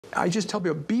I just tell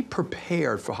people, be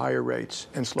prepared for higher rates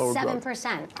and slower growth.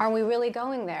 7%. Are we really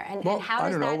going there? And how does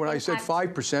I don't know. When I said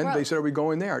 5%, they said, are we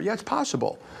going there? Yeah, it's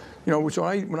possible. You know, so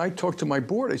when I talk to my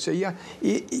board, I say, yeah,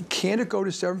 can it go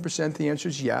to 7%? The answer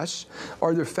is yes.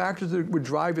 Are there factors that would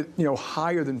drive it,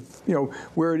 higher than,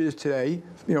 where it is today?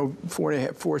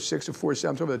 4.5, 4.6, or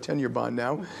 4.7, over the 10-year bond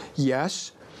now.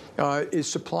 Yes. Is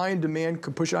supply and demand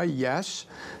could push it high? Yes.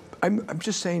 I'm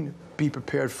just saying, be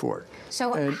prepared for it.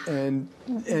 So, and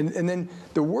then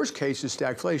the worst case is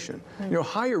stagflation.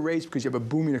 Higher rates because you have a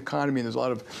booming economy and there's a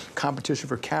lot of competition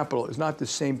for capital is not the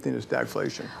same thing as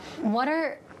stagflation. What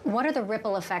are the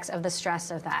ripple effects of the stress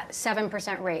of that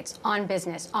 7% rates on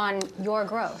business, on your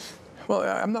growth? Well,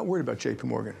 I'm not worried about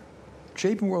JPMorgan.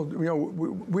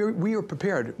 JPMorgan, we are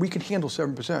prepared. We can handle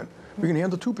 7%. We can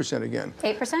handle 2% again.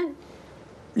 8%?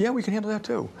 Yeah, we can handle that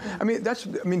too. I mean,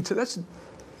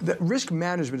 that risk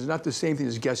management is not the same thing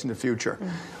as guessing the future.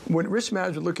 When risk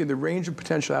management, looking at the range of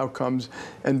potential outcomes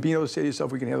and being able to say to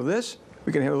yourself, we can handle this,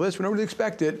 we can handle this, we don't really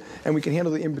expect it, and we can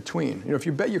handle the in-between. If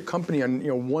you bet your company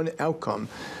on one outcome,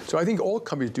 so I think all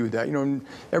companies do that. And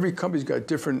every company's got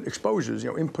different exposures,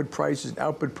 input prices,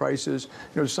 output prices.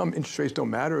 Some interest rates don't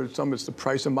matter, some it's the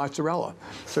price of mozzarella.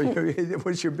 So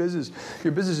what's your business?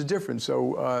 Your business is different.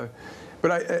 So, but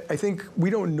I think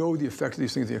we don't know the effect of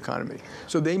these things on the economy.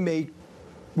 So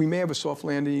we may have a soft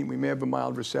landing, we may have a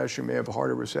mild recession, we may have a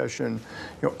harder recession.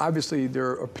 Obviously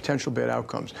there are potential bad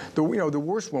outcomes. The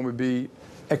worst one would be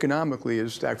economically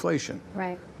is stagflation,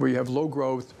 right? Where you have low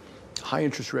growth, high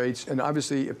interest rates, and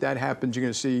obviously if that happens, you're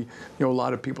going to see a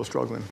lot of people struggling.